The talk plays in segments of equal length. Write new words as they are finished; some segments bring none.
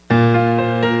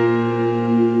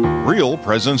Real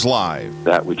Presence Live.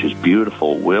 That which is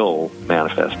beautiful will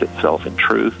manifest itself in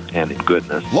truth and in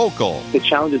goodness. Local. The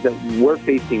challenges that we're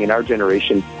facing in our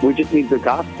generation, we just need the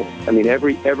gospel. I mean,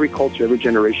 every culture, every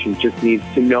generation just needs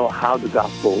to know how the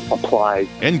gospel applies.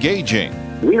 Engaging.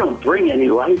 We don't bring any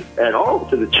life at all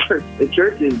to the church. The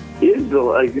church is the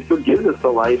life. It's what gives us the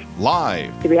life.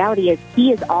 Live. The reality is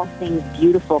He is all things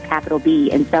beautiful, capital B.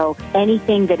 And so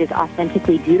anything that is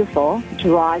authentically beautiful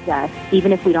draws us,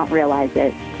 even if we don't realize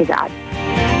it, to God.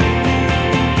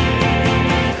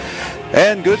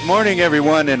 And good morning,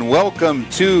 everyone, and welcome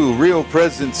to Real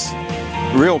Presence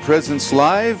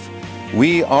Live.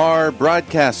 We are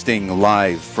broadcasting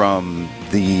live from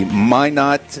the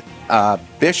Minot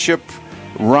Bishop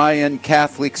Ryan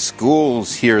Catholic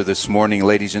Schools here this morning,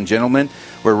 ladies and gentlemen.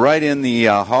 We're right in the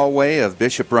hallway of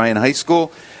Bishop Ryan High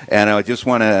School, and I just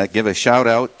want to give a shout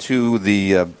out to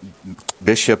the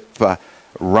Bishop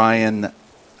Ryan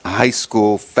High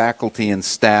School faculty and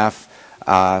staff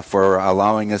for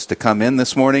allowing us to come in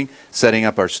this morning, setting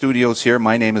up our studios here.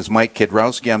 My name is Mike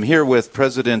Kidrowski. I'm here with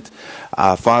President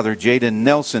Father Jaden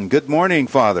Nelson. Good morning,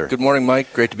 Father. Good morning,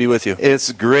 Mike. Great to be with you.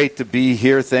 It's great to be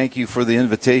here. Thank you for the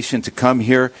invitation to come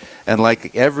here. And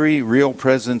like every Real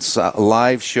Presence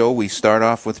live show, we start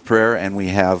off with prayer, and we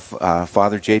have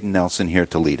Father Jaden Nelson here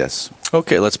to lead us.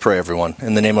 Okay, let's pray, everyone.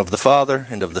 In the name of the Father,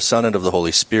 and of the Son, and of the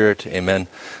Holy Spirit, amen.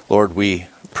 Lord, we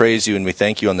praise you and we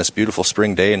thank you on this beautiful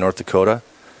spring day in North Dakota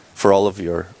for all of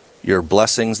your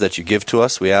blessings that you give to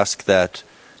us. We ask that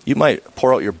you might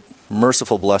pour out your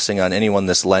merciful blessing on anyone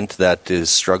this Lent that is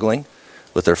struggling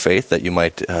with their faith, that you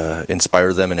might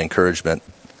inspire them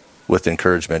with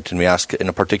encouragement. And we ask in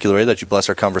a particular way that you bless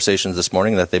our conversations this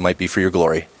morning, that they might be for your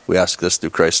glory. We ask this through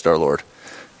Christ our Lord.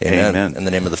 Amen. Amen. In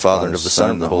the name of the Father, and of the Son,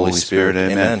 and of the Holy Spirit.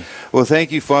 Amen. Well,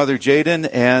 thank you, Father Jaden.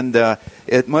 And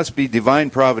it must be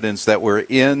divine providence that we're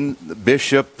in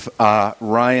Bishop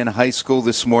Ryan High School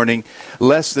this morning,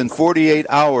 less than 48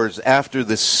 hours after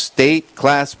the state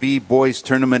Class B boys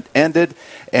tournament ended,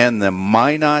 and the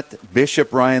Minot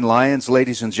Bishop Ryan Lions,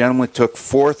 ladies and gentlemen, took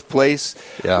fourth place.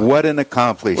 Yeah. What an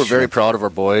accomplishment. We're very proud of our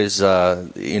boys.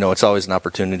 It's always an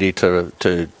opportunity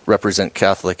to represent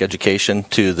Catholic education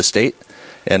to the state.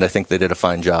 And I think they did a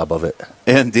fine job of it.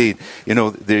 Indeed.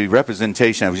 The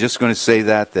representation, I was just going to say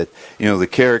that the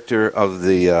character of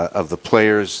the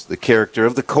players, the character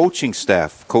of the coaching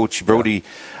staff, Coach Brody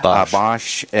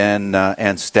Bosch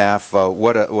and staff,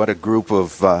 what a group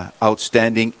of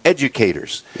outstanding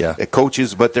educators. Yeah.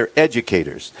 Coaches, but they're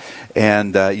educators.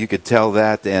 And you could tell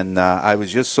that. And I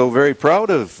was just so very proud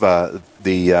of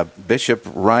the Bishop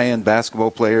Ryan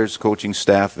basketball players, coaching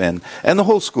staff, and the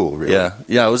whole school, really.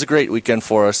 Yeah, it was a great weekend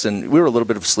for us, and we were a little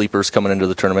bit of sleepers coming into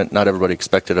the tournament. Not everybody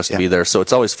expected us to be there, so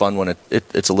it's always fun when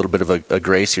it's a little bit of a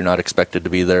grace. You're not expected to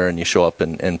be there, and you show up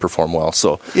and perform well.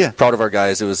 So proud of our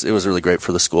guys. It was really great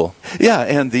for the school. Yeah,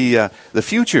 and the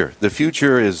future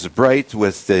is bright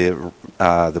with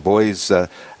the boys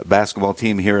basketball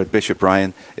team here at Bishop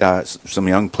Ryan. Some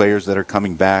young players that are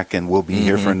coming back and will be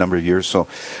here for a number of years. So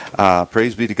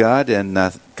praise be to God, and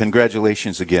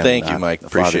congratulations again. Thank you, Mike.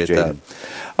 Appreciate that.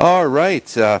 All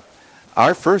right.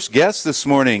 Our first guest this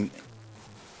morning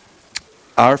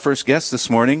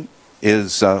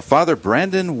is Father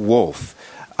Brandon Wolf.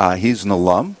 He's an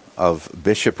alum of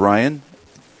Bishop Ryan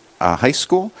High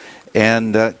School.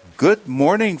 And good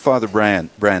morning, Father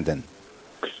Brandon.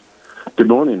 Good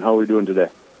morning. How are we doing today?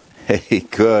 Hey,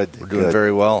 good. We're doing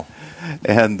very well.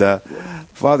 And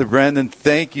Father Brandon,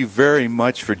 thank you very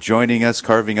much for joining us,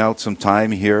 carving out some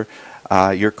time here.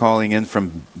 You're calling in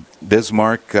from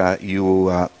Bismarck.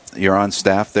 You're on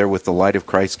staff there with the Light of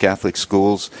Christ Catholic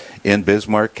Schools in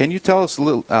Bismarck. Can you tell us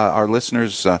our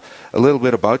listeners a little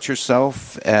bit about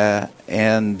yourself,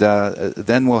 and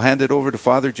then we'll hand it over to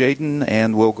Father Jaden,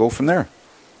 and we'll go from there.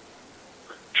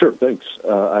 Sure, thanks.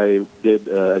 I did,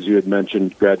 as you had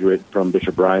mentioned, graduate from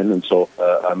Bishop Ryan, and so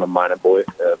I'm a Minot boy,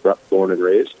 born and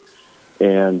raised.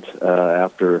 And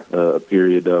after a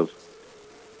period of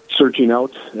searching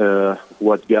out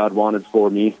what God wanted for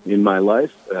me in my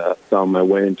life, found my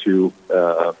way into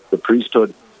the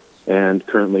priesthood, and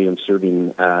currently am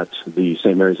serving at the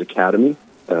St. Mary's Academy,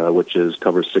 which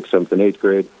covers 6th, 7th, and 8th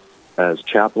grade as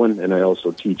chaplain, and I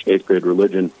also teach 8th grade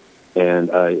religion, and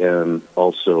I am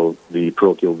also the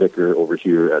parochial vicar over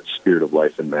here at Spirit of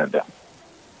Life in Mandan.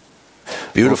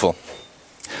 Beautiful.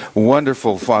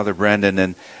 Wonderful, Father Brandon.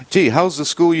 And, how's the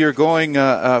school year going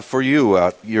for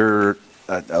you? You're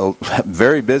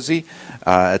very busy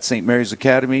at St. Mary's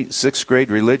Academy, 6th grade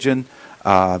religion,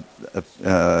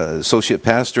 associate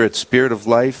pastor at Spirit of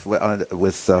Life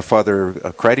with Father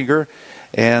Kreidinger.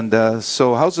 And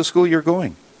so how's the school year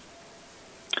going?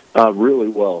 Really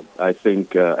well. I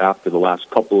think after the last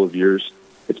couple of years,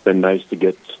 it's been nice to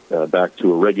get back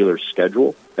to a regular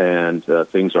schedule, and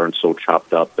things aren't so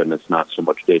chopped up, and it's not so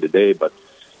much day to day, but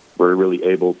we're really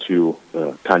able to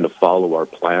kind of follow our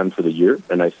plan for the year,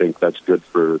 and I think that's good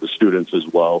for the students as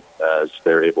well, as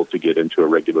they're able to get into a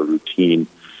regular routine,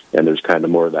 and there's kind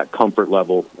of more of that comfort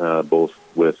level, both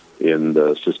within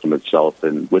the system itself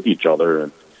and with each other,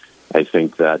 and I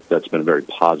think that that's been a very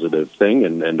positive thing,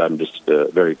 and I'm just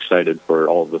very excited for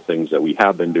all of the things that we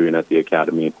have been doing at the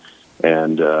Academy,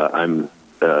 and I'm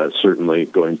certainly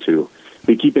going to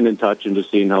be keeping in touch and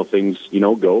just seeing how things,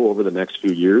 go over the next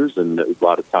few years, and a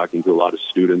lot of talking to a lot of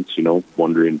students,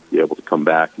 wondering to be able to come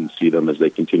back and see them as they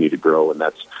continue to grow, and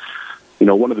that's,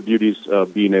 one of the beauties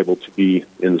of being able to be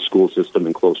in the school system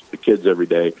and close to the kids every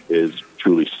day is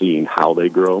truly seeing how they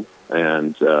grow,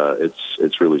 and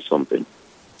it's really something.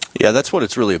 Yeah, that's what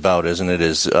it's really about, isn't it?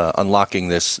 Is unlocking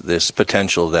this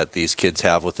potential that these kids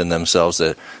have within themselves,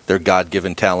 that their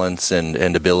God-given talents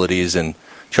and abilities, and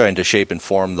trying to shape and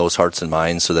form those hearts and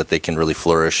minds so that they can really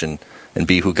flourish and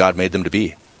be who God made them to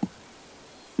be.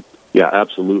 Yeah,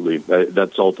 absolutely.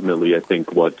 That's ultimately, I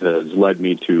think, what has led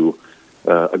me to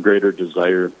a greater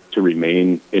desire to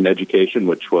remain in education,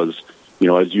 which was,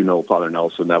 as you know, Father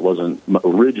Nelson, that wasn't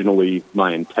originally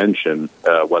my intention,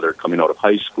 whether coming out of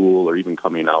high school or even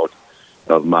coming out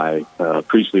of my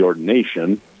priestly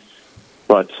ordination.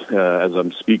 But as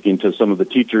I'm speaking to some of the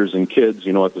teachers and kids,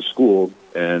 at the school,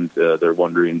 and they're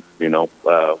wondering,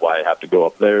 why I have to go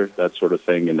up there, that sort of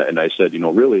thing. And I said,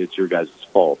 really, it's your guys'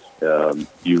 fault.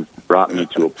 You brought me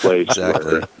to a place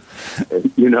where,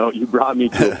 you brought me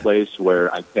to a place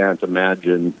where I can't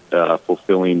imagine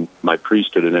fulfilling my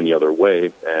priesthood in any other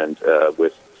way. And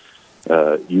with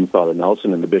you, Father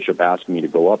Nelson, and the bishop asking me to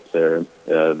go up there,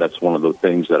 that's one of the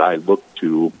things that I look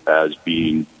to as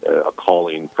being a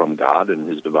calling from God and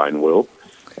His divine will.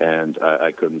 And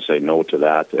I couldn't say no to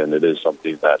that, and it is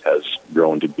something that has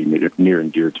grown to be near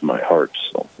and dear to my heart.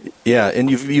 So. Yeah, and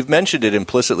you've mentioned it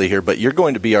implicitly here, but you're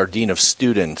going to be our Dean of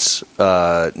Students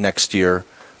next year.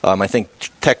 I think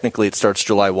technically it starts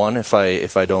July 1, if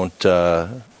I don't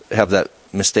have that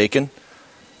mistaken.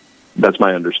 That's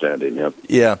my understanding, yep.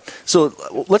 Yeah. So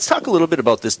let's talk a little bit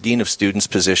about this Dean of Students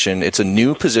position. It's a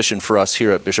new position for us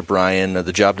here at Bishop Bryan.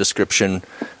 The job description,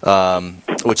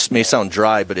 which may sound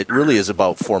dry, but it really is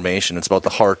about formation. It's about the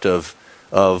heart of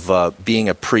being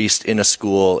a priest in a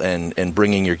school and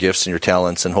bringing your gifts and your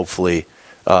talents, and hopefully,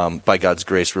 by God's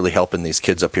grace, really helping these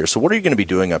kids up here. So what are you going to be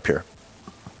doing up here?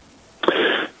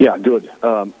 Yeah, good.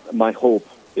 My hope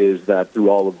is that through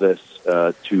all of this,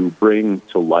 to bring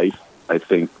to life, I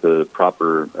think, the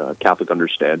proper Catholic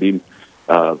understanding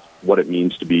of what it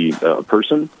means to be a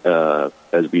person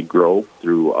as we grow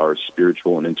through our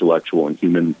spiritual and intellectual and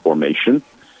human formation,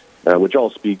 which all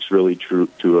speaks really true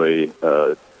to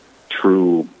a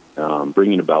true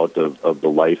bringing about of the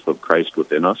life of Christ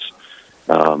within us.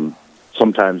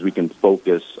 Sometimes we can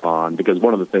focus on, because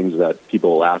one of the things that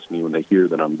people will ask me when they hear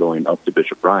that I'm going up to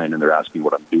Bishop Bryan and they're asking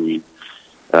what I'm doing,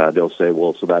 they'll say,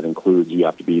 well, so that includes you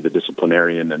have to be the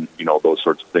disciplinarian and, those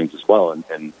sorts of things as well.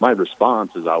 And my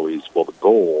response is always, well, the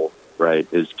goal, right,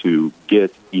 is to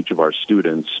get each of our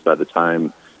students, by the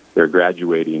time they're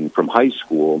graduating from high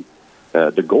school,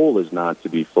 the goal is not to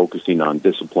be focusing on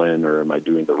discipline or am I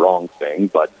doing the wrong thing,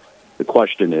 but the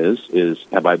question is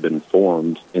have I been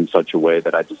formed in such a way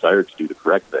that I desire to do the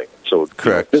correct thing? So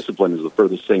discipline is the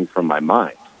furthest thing from my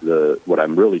mind. What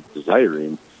I'm really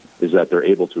desiring is that they're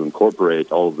able to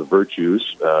incorporate all of the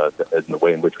virtues in the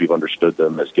way in which we've understood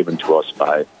them as given to us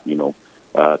by,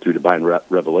 through divine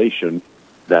revelation,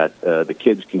 that the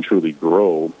kids can truly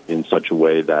grow in such a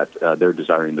way that they're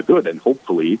desiring the good. And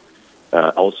hopefully,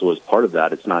 also as part of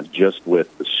that, it's not just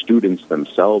with the students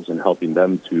themselves and helping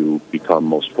them to become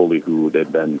most fully who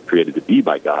they've been created to be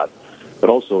by God, but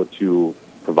also to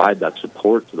provide that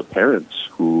support to the parents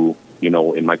who,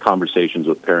 in my conversations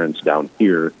with parents down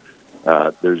here,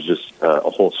 there's just a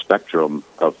whole spectrum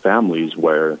of families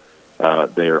where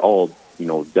they are all,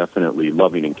 definitely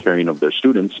loving and caring of their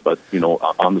students, but,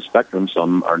 on the spectrum,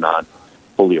 some are not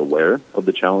fully aware of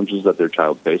the challenges that their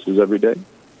child faces every day.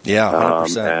 Yeah,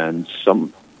 100%.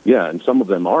 And some of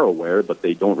them are aware, but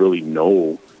they don't really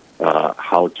know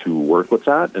how to work with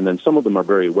that. And then some of them are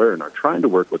very aware and are trying to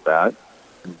work with that,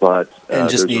 but and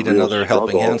just need another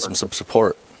helping hand, some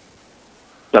support.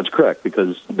 That's correct,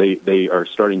 because they are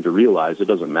starting to realize it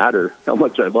doesn't matter how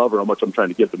much I love or how much I'm trying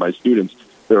to give to my students.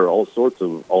 There are all sorts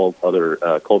of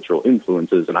other cultural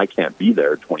influences, and I can't be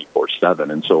there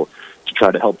 24/7. And so to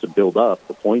try to help to build up,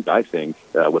 the point, I think,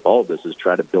 with all of this is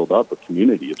try to build up a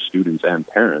community of students and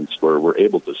parents where we're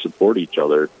able to support each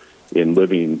other in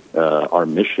living our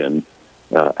mission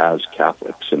as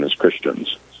Catholics and as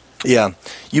Christians. Yeah,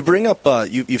 you bring up,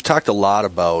 you've talked a lot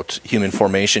about human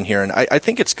formation here, and I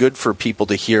think it's good for people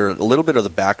to hear a little bit of the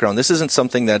background. This isn't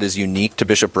something that is unique to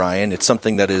Bishop Bryan. It's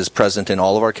something that is present in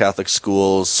all of our Catholic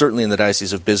schools, certainly in the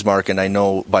Diocese of Bismarck, and I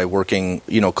know by working,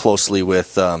 closely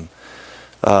with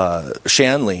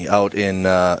Shanley out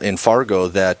in Fargo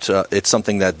that it's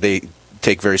something that they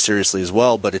take very seriously as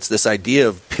well, but it's this idea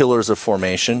of pillars of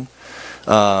formation.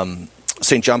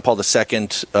 St. John Paul II,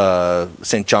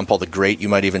 St. John Paul the Great, you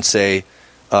might even say,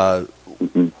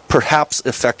 perhaps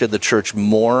affected the Church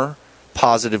more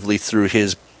positively through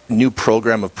his new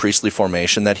program of priestly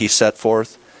formation that he set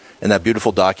forth, and that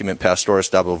beautiful document, Pastoris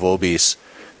Dabo Vobis,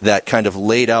 that kind of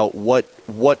laid out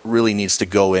what really needs to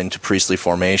go into priestly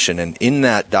formation. And in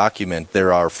that document,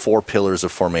 there are 4 pillars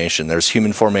of formation. There's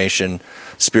human formation,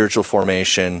 spiritual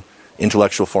formation,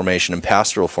 intellectual formation, and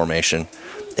pastoral formation.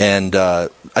 And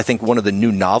I think one of the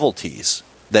new novelties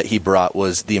that he brought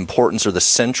was the importance or the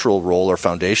central role or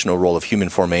foundational role of human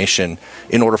formation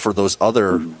in order for those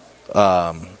other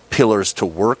pillars to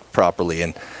work properly.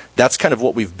 And that's kind of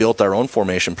what we've built our own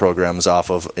formation programs off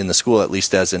of in the school, at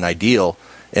least as an ideal.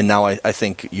 And now I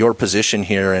think your position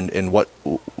here and what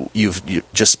you've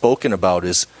just spoken about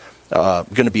is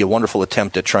going to be a wonderful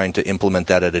attempt at trying to implement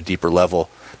that at a deeper level.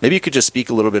 Maybe you could just speak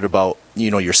a little bit about,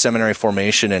 your seminary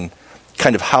formation and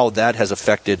kind of how that has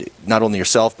affected not only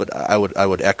yourself, but I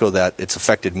would echo that it's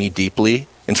affected me deeply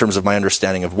in terms of my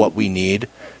understanding of what we need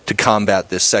to combat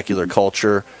this secular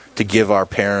culture, to give our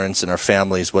parents and our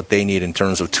families what they need in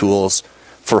terms of tools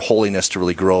for holiness to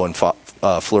really grow and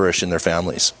flourish in their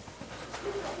families.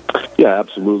 Yeah,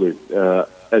 absolutely.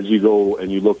 As you go and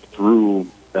you look through,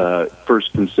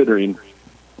 first considering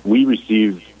we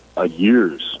received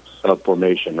years of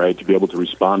formation, right, to be able to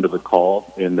respond to the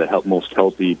call in the most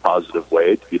healthy, positive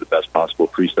way to be the best possible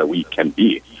priest that we can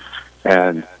be.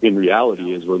 And in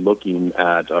reality, as we're looking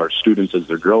at our students as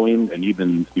they're growing, and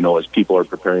even, as people are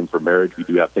preparing for marriage, we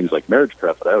do have things like marriage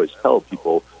prep, but I always tell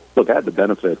people, look, I had the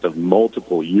benefit of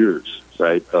multiple years,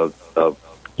 right, of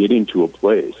getting to a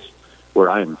place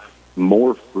where I am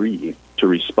more free to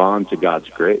respond to God's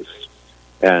grace.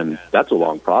 And that's a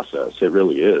long process. It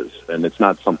really is. And it's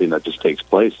not something that just takes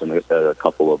place in a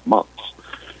couple of months.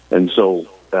 And so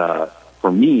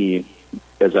for me,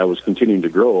 as I was continuing to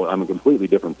grow, I'm a completely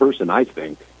different person, I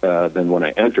think, than when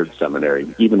I entered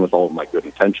seminary, even with all of my good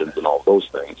intentions and all of those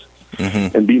things.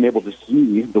 Mm-hmm. And being able to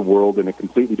see the world in a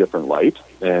completely different light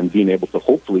and being able to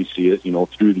hopefully see it,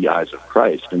 through the eyes of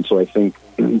Christ. And so I think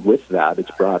with that,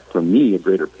 it's brought for me a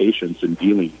greater patience in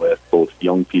dealing with both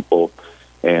young people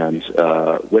and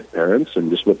with parents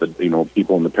and just with the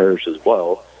people in the parish as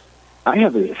well. I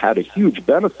have had a huge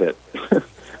benefit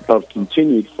of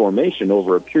continued formation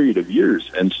over a period of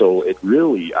years, and so it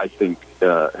really, I think,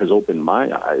 has opened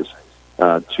my eyes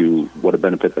to what a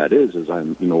benefit that is. As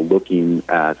I'm looking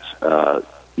at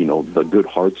the good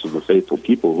hearts of the faithful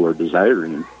people who are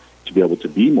desiring to be able to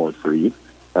be more free,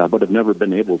 but have never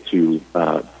been able to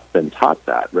been taught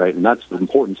that, right? And that's the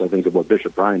importance, I think, of what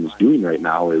Bishop Bryan is doing right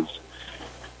now is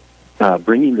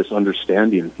bringing this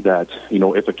understanding that,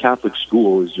 if a Catholic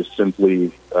school is just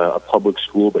simply a public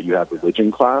school, but you have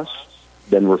religion class,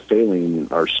 then we're failing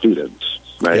our students,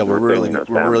 right? Yeah, we're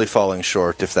really falling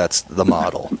short if that's the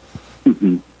model.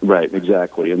 Right,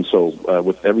 exactly. And so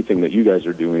with everything that you guys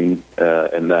are doing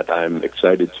and that I'm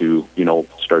excited to,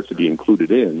 start to be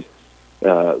included in,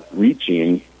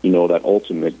 reaching, that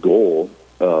ultimate goal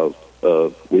of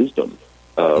wisdom,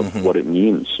 of what it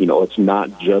means. It's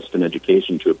not just an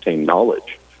education to obtain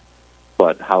knowledge,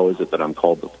 but how is it that I'm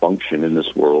called to function in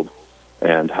this world,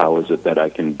 and how is it that I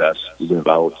can best live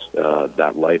out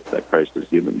that life that Christ has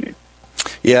given me?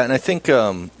 Yeah, and I think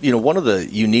one of the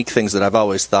unique things that I've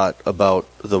always thought about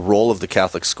the role of the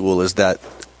Catholic school is that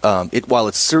while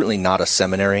it's certainly not a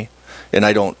seminary, and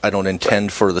I don't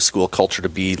intend for the school culture to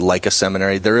be like a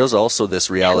seminary, there is also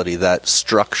this reality that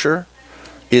structure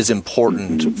is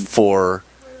important for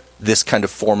this kind of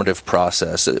formative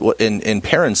process. And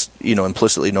parents,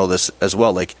 implicitly know this as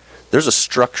well. Like, there's a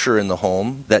structure in the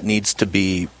home that needs to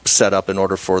be set up in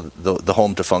order for the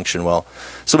home to function well.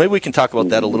 So maybe we can talk about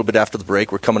that a little bit after the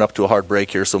break. We're coming up to a hard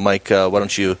break here. So, Mike, why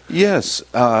don't you... Yes,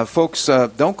 folks,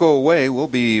 don't go away. We'll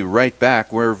be right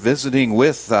back. We're visiting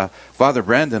with Father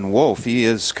Brandon Wolf. He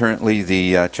is currently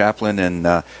the chaplain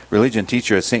and religion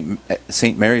teacher at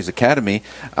St. Mary's Academy,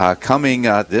 coming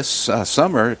this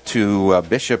summer to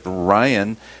Bishop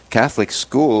Bryan Catholic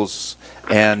Schools.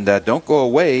 And don't go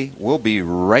away. We'll be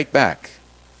right back.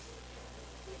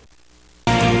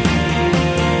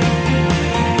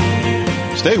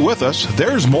 Stay with us.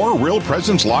 There's more Real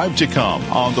Presence Live to come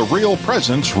on the Real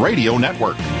Presence Radio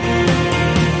Network.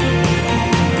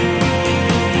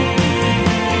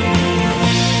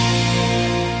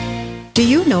 Do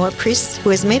you know a priest who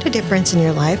has made a difference in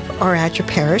your life or at your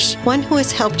parish? One who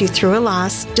has helped you through a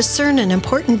loss, discern an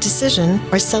important decision,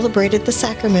 or celebrated the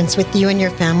sacraments with you and your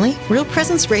family? Real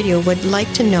Presence Radio would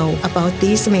like to know about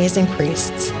these amazing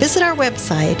priests. Visit our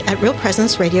website at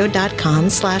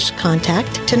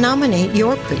realpresenceradio.com/contact to nominate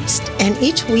your priest. And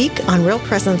each week on Real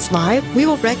Presence Live, we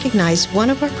will recognize one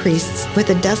of our priests with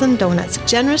a dozen donuts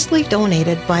generously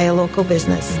donated by a local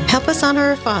business. Help us honor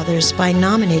our fathers by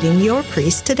nominating your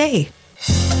priest today.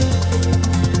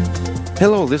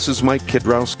 Hello, this is Mike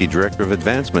Kidrowski, Director of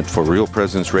Advancement for Real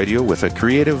Presence Radio with a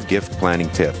creative gift planning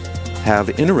tip. Have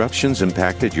interruptions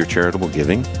impacted your charitable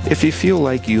giving? If you feel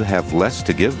like you have less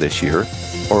to give this year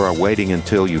or are waiting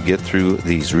until you get through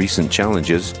these recent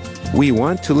challenges, we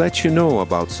want to let you know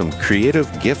about some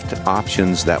creative gift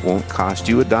options that won't cost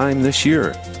you a dime this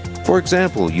year. For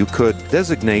example, you could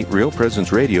designate Real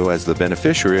Presence Radio as the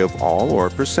beneficiary of all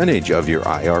or percentage of your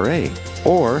IRA,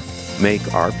 or make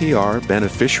RPR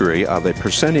beneficiary of a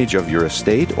percentage of your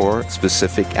estate or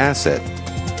specific asset.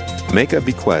 Make a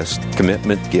bequest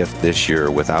commitment gift this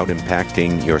year without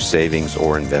impacting your savings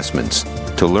or investments.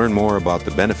 To learn more about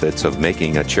the benefits of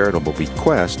making a charitable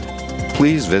bequest,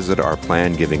 please visit our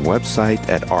plan giving website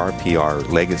at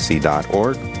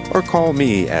rprlegacy.org or call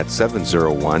me at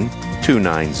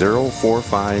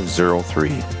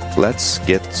 701-290-4503. Let's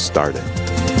get started.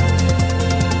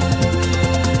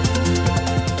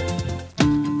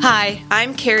 Hi,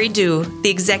 I'm Carrie Dew, the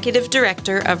Executive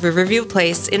Director of Riverview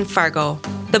Place in Fargo.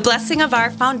 The blessing of our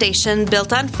foundation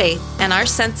built on faith and our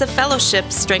sense of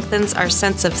fellowship strengthens our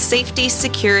sense of safety,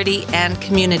 security, and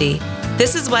community.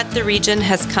 This is what the region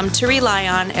has come to rely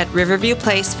on at Riverview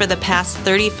Place for the past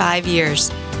 35 years.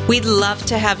 We'd love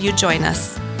to have you join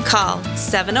us. Call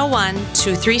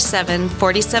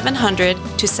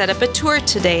 701-237-4700 to set up a tour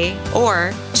today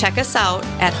or check us out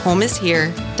at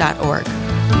homeishere.org.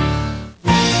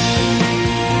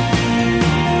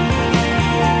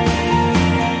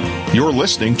 You're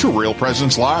listening to Real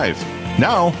Presence Live.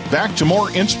 Now, back to more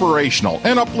inspirational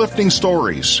and uplifting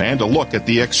stories and a look at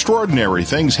the extraordinary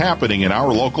things happening in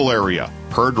our local area.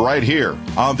 Heard right here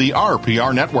on the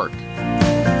RPR Network.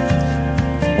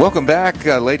 Welcome back,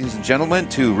 ladies and gentlemen,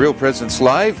 to Real Presence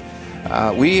Live.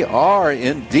 We are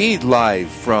indeed live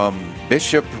from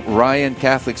Bishop Ryan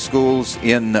Catholic Schools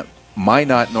in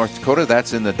Minot, North Dakota.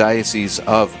 That's in the Diocese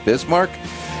of Bismarck.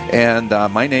 And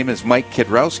my name is Mike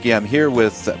Kidrowski. I'm here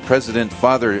with President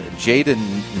Father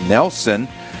Jaden Nelson,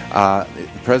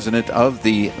 President of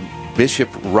the Bishop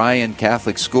Ryan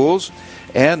Catholic Schools.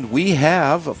 And we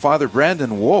have Father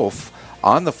Brandon Wolf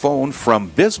on the phone from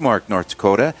Bismarck, North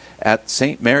Dakota at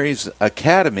St. Mary's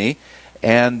Academy.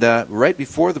 And right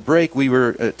before the break, we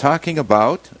were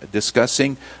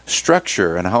discussing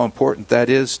structure and how important that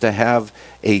is to have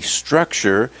a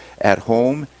structure at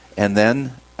home and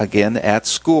then again at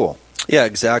school. Yeah,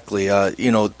 exactly.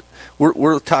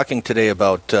 We're talking today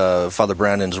about Father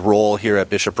Brandon's role here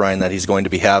at Bishop Ryan that he's going to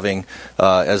be having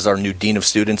as our new Dean of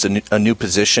Students, a new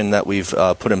position that we've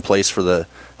put in place for the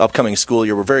upcoming school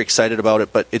year. We're very excited about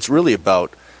it, but it's really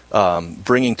about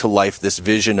bringing to life this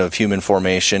vision of human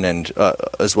formation and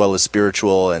as well as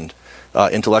spiritual and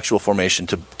intellectual formation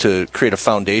to create a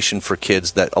foundation for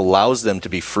kids that allows them to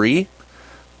be free,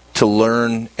 to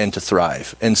learn, and to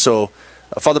thrive. And so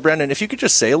Father Brandon, if you could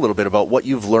just say a little bit about what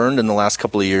you've learned in the last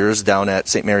couple of years down at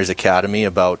St. Mary's Academy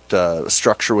about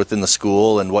structure within the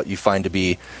school and what you find to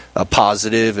be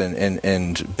positive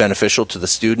and beneficial to the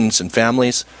students and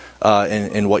families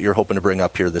and what you're hoping to bring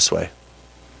up here this way.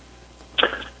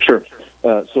 Sure.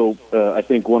 So I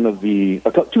think two of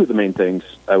the main things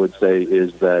I would say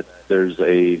is that there's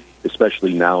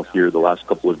especially now here the last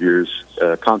couple of years,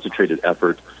 concentrated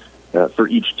effort for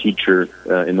each teacher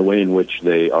in the way in which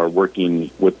they are working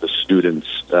with the students,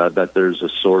 that there's a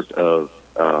sort of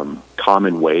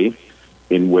common way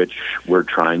in which we're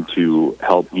trying to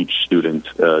help each student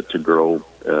to grow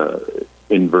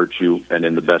in virtue and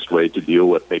in the best way to deal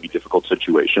with maybe difficult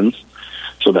situations,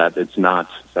 so that it's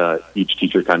not each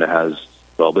teacher kind of has,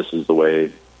 well, this is the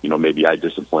way, maybe I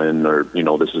discipline, or,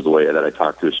 this is the way that I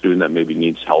talk to a student that maybe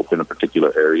needs help in a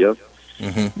particular area.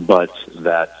 Mm-hmm. But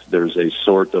that there's a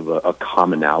sort of a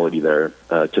commonality there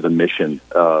to the mission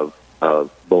of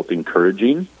both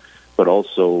encouraging, but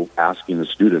also asking the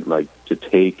student to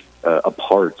take a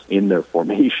part in their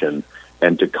formation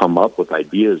and to come up with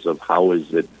ideas of how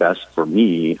is it best for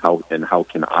me, how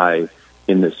can I,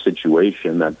 in this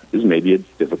situation that is maybe a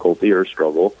difficulty or a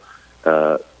struggle,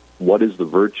 what is the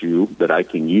virtue that I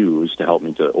can use to help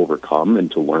me to overcome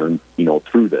and to learn,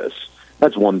 through this.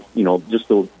 That's one, just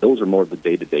those are more of the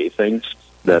day-to-day things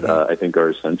that I think are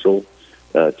essential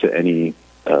to any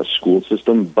school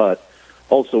system. But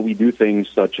also we do things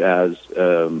such as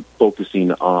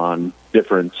focusing on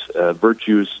different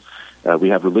virtues. We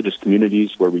have religious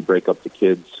communities where we break up the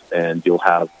kids, and you'll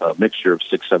have a mixture of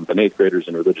 6th, 7th, and 8th graders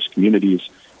in religious communities.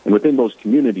 And within those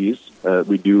communities,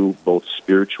 we do both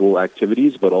spiritual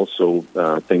activities, but also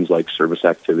things like service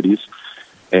activities.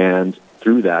 And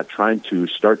through that, trying to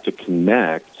start to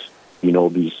connect,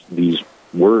 these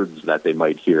words that they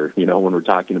might hear, when we're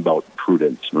talking about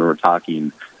prudence, when we're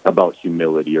talking about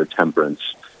humility or temperance,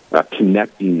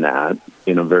 connecting that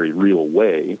in a very real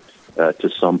way to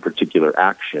some particular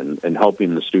action, and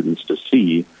helping the students to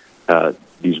see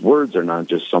these words are not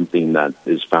just something that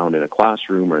is found in a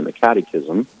classroom or in the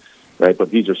catechism, right? But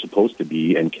these are supposed to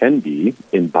be and can be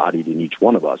embodied in each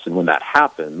one of us. And when that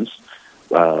happens,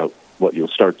 what you'll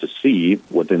start to see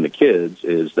within the kids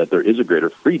is that there is a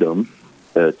greater freedom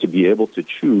to be able to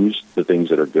choose the things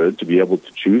that are good, to be able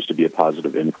to choose to be a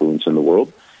positive influence in the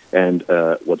world. And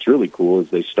what's really cool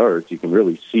is you can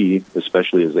really see,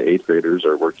 especially as the 8th graders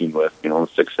are working with,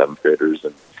 6th, 7th graders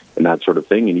and that sort of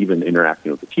thing, and even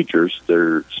interacting with the teachers,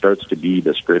 there starts to be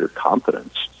this greater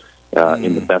confidence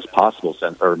in the best possible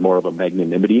sense, or more of a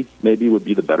magnanimity, maybe would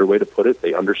be the better way to put it.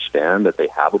 They understand that they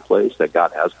have a place, that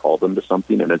God has called them to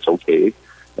something, and it's okay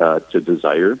to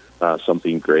desire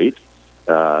something great.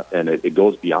 And it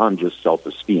goes beyond just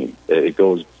self-esteem. It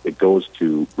goes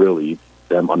to really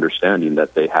them understanding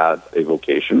that they have a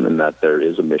vocation and that there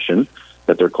is a mission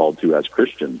that they're called to as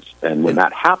Christians. And when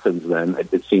that happens, then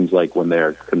it seems like when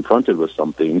they're confronted with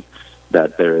something,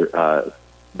 that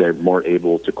they're more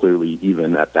able to clearly,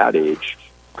 even at that age,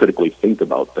 critically think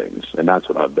about things. And that's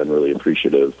what I've been really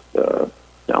appreciative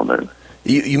down there.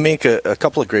 You make a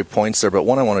couple of great points there, but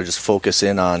one I want to just focus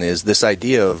in on is this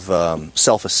idea of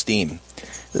self-esteem,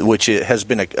 which has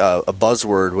been a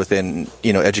buzzword within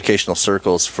educational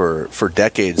circles for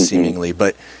decades, seemingly.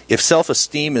 But if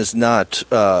self-esteem is not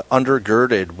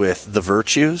undergirded with the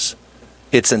virtues,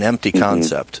 it's an empty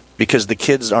concept, because the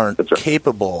kids aren't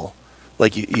capable.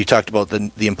 Like you talked about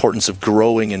the importance of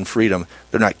growing in freedom.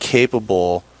 They're not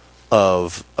capable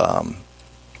of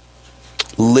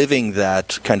living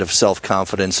that kind of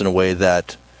self-confidence in a way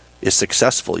that is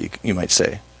successful, you might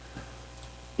say.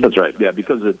 That's right. Yeah,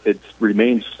 because it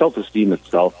remains, self-esteem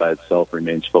itself by itself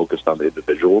remains focused on the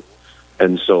individual,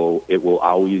 and so you will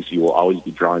always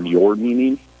be drawing your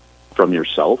meaning from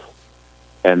yourself,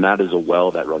 and that is a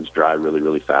well that runs dry really,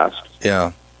 really fast.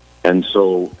 Yeah. And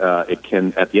so it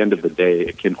can, at the end of the day,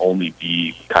 it can only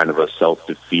be kind of a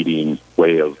self-defeating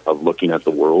way of looking at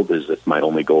the world, is if my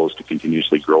only goal is to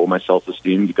continuously grow my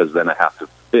self-esteem, because then I have to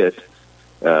fit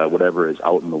whatever is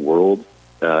out in the world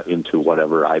into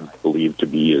whatever I believe to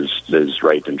be is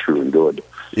right and true and good.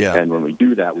 Yeah. And when we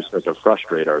do that, we start to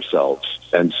frustrate ourselves.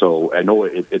 And so I know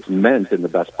it's meant in the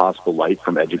best possible light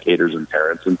from educators and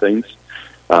parents and things,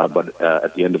 but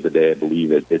at the end of the day, I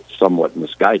believe it's somewhat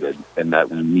misguided, and that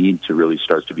we need to really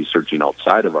start to be searching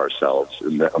outside of ourselves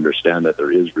and understand that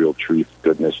there is real truth,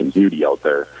 goodness, and beauty out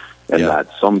there, and that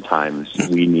sometimes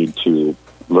we need to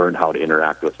learn how to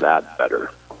interact with that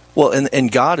better. Well, and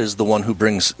God is the one who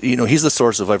brings, He's the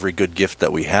source of every good gift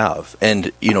that we have.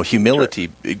 And, humility,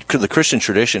 the Christian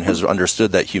tradition has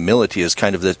understood that humility is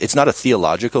kind of it's not a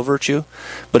theological virtue,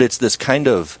 but it's this kind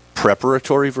of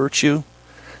preparatory virtue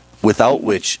without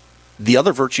which the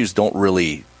other virtues don't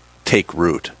really take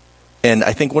root. And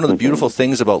I think one of the beautiful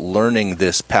things about learning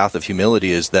this path of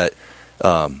humility is that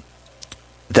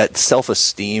that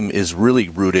self-esteem is really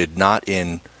rooted not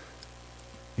in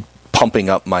pumping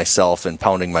up myself and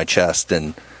pounding my chest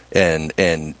and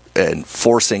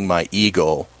forcing my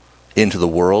ego into the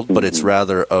world, but it's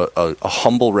rather a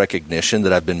humble recognition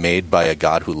that I've been made by a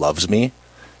God who loves me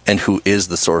and who is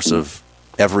the source of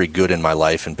every good in my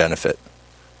life and benefit.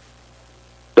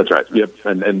 That's right. Yep.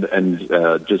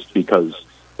 And just because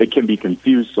it can be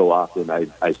confused so often,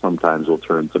 I sometimes will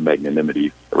turn to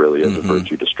magnanimity really as a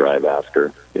virtue to strive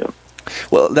after. Yeah.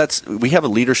 Well, we have a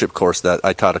leadership course that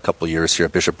I taught a couple of years here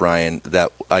at Bishop Bryan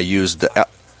that I used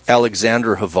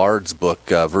Alexander Havard's book,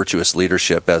 Virtuous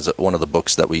Leadership, as one of the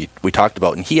books that we talked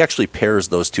about. And he actually pairs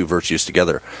those two virtues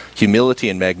together, humility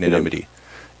and magnanimity.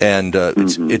 Yeah. And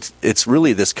it's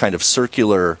really this kind of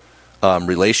circular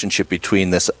relationship between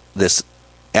this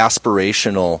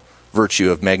aspirational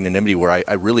virtue of magnanimity, where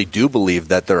I really do believe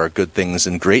that there are good things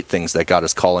and great things that God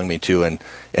is calling me to,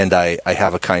 and I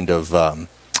have a kind of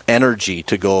energy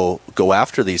to go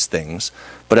after these things,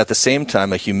 but at the same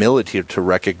time a humility to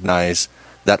recognize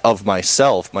that of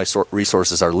myself, my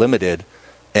resources are limited,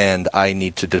 and I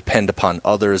need to depend upon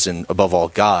others and, above all,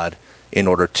 God, in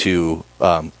order to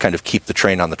kind of keep the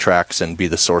train on the tracks and be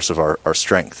the source of our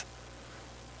strength.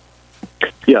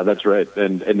 Yeah, that's right.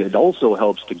 And it also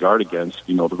helps to guard against,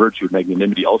 the virtue of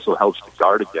magnanimity also helps to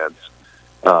guard against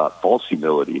false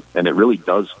humility. And it really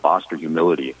does foster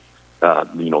humility,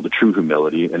 the true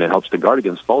humility. And it helps to guard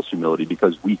against false humility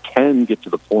because we can get to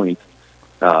the point,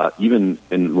 even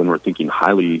when we're thinking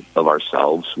highly of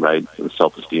ourselves, right,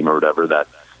 self-esteem or whatever, that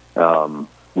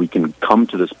we can come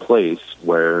to this place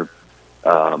where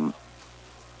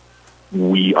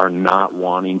we are not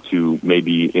wanting to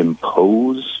maybe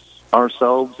impose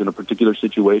ourselves in a particular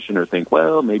situation or think,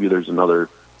 well, maybe there's another,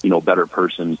 better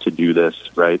person to do this,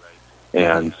 right?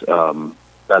 And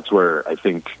that's where I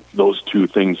think those two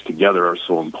things together are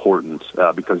so important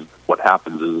because what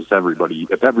happens is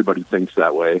if everybody thinks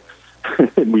that way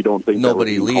and we don't think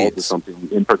nobody that we're called to something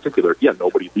in particular,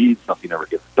 nobody leads, nothing ever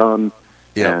gets done,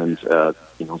 and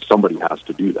somebody has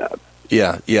to do that.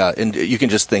 Yeah, and you can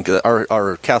just think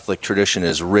our Catholic tradition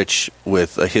is rich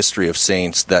with a history of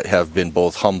saints that have been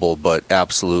both humble but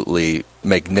absolutely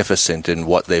magnificent in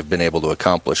what they've been able to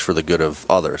accomplish for the good of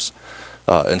others.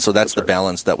 And so that's the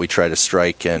balance that we try to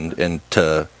strike and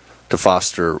to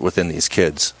foster within these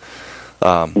kids.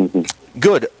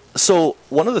 Good. So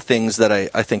one of the things that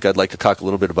I think I'd like to talk a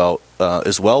little bit about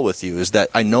as well with you is that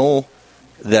I know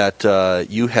that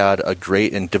you had a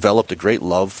great and developed a great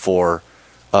love for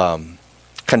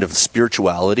kind of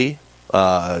spirituality.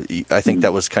 I think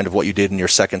that was kind of what you did in your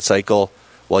second cycle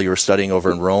while you were studying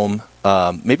over in Rome.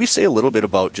 Maybe say a little bit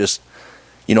about just,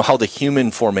 how the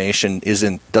human formation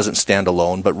doesn't stand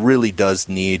alone, but really does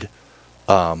need,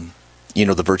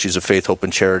 the virtues of faith, hope,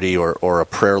 and charity, or a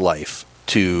prayer life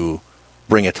to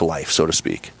bring it to life, so to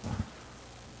speak.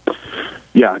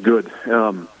 Yeah, good.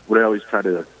 What I always try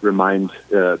to remind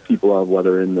people of,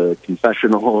 whether in the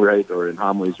confessional, right, or in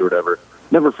homilies or whatever,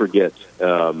 never forget,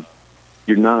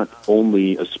 you're not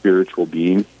only a spiritual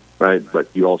being, right, but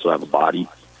you also have a body.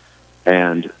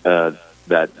 And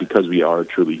that because we are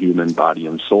truly human, body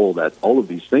and soul, that all of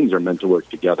these things are meant to work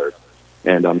together.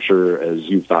 And I'm sure, as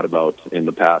you've thought about in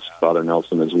the past, Father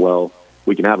Nelson, as well,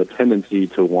 we can have a tendency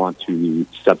to want to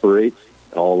separate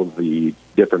all of the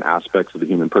different aspects of the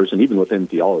human person, even within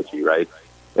theology, right?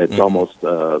 It's almost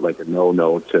like a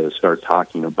no-no to start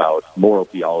talking about moral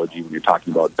theology when you're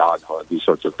talking about dogma, these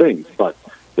sorts of things. But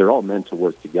they're all meant to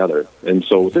work together. And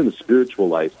so within the spiritual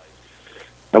life,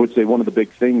 I would say one of the big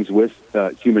things with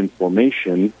human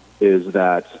formation is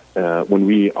that when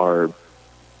we are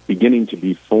beginning to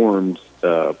be formed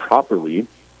properly,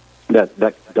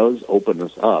 that does open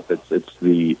us up. It's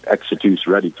the exitus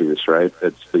reditus, right?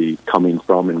 It's the coming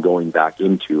from and going back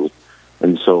into.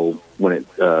 And so when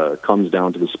it comes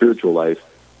down to the spiritual life,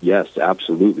 yes,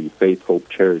 absolutely, faith, hope,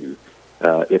 charity.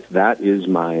 If that is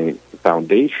my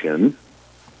foundation,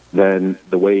 then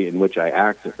the way in which I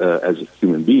act as a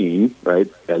human being,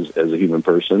 right, as a human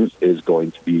person, is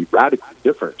going to be radically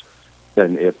different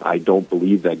than if I don't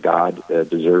believe that God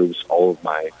deserves all of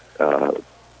my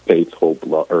faith, hope,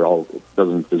 love, or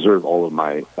doesn't deserve all of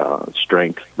my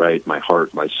strength, right, my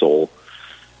heart, my soul.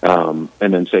 And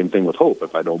then same thing with hope.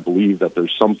 If I don't believe that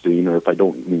there's something, or if I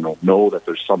don't know that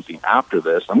there's something after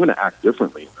this, I'm going to act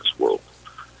differently in this world.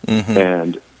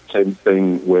 And same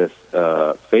thing with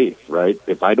faith, right?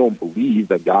 If I don't believe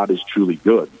that God is truly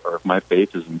good, or if my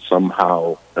faith isn't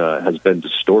somehow has been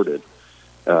distorted,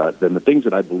 then the things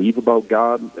that I believe about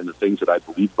God and the things that I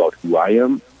believe about who I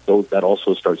am, that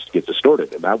also starts to get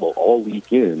distorted, and that will all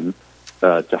leak in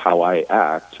to how I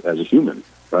act as a human,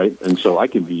 right? And so I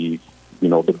can be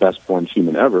the best formed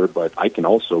human ever, but I can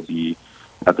also be,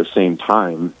 at the same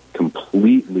time,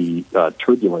 completely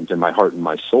turbulent in my heart and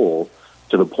my soul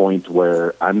to the point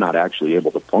where I'm not actually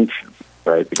able to function,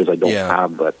 right? Because I don't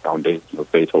have that foundation of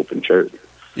faith, hope, and charity.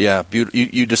 Yeah,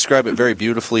 you describe it very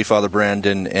beautifully, Father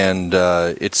Brandon, and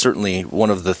it's certainly one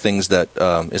of the things that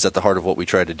is at the heart of what we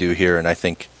try to do here, and I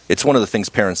think it's one of the things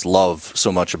parents love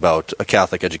so much about a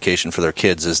Catholic education for their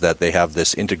kids is that they have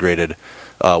this integrated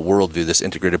worldview, this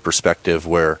integrated perspective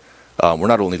where we're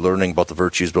not only learning about the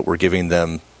virtues, but we're giving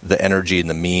them the energy and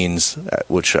the means,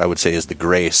 which I would say is the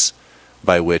grace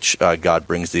by which God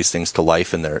brings these things to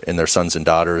life in their sons and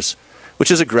daughters,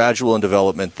 which is a gradual and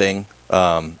development thing.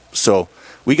 So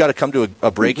we got to come to a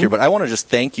break here, but I want to just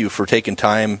thank you for taking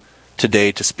time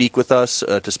today to speak with us,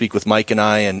 to speak with Mike and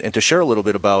I, and to share a little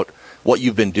bit about what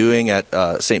you've been doing at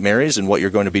St. Mary's and what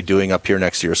you're going to be doing up here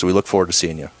next year. So we look forward to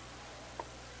seeing you.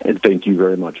 And thank you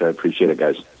very much. I appreciate it,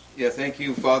 guys. Yeah, thank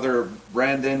you, Father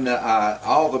Brandon.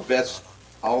 All the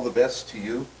best to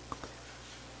you.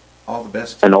 All the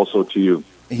best. And also to you.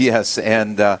 Yes,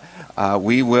 and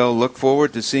we will look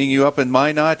forward to seeing you up in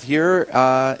Minot here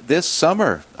this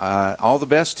summer. All the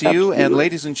best to you. And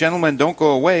ladies and gentlemen, don't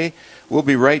go away. We'll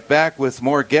be right back with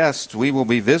more guests. We will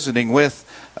be visiting with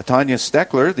Tanya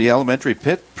Steckler, the elementary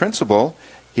principal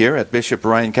here at Bishop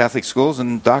Ryan Catholic Schools,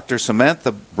 and Dr.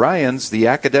 Samantha Bryans, the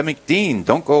academic dean.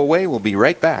 Don't go away. We'll be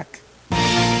right back.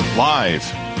 Live,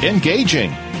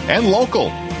 engaging, and local.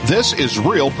 This is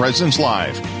Real Presence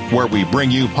Live, where we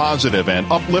bring you positive and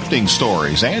uplifting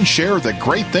stories and share the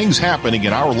great things happening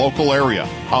in our local area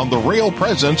on the Real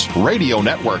Presence Radio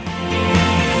Network.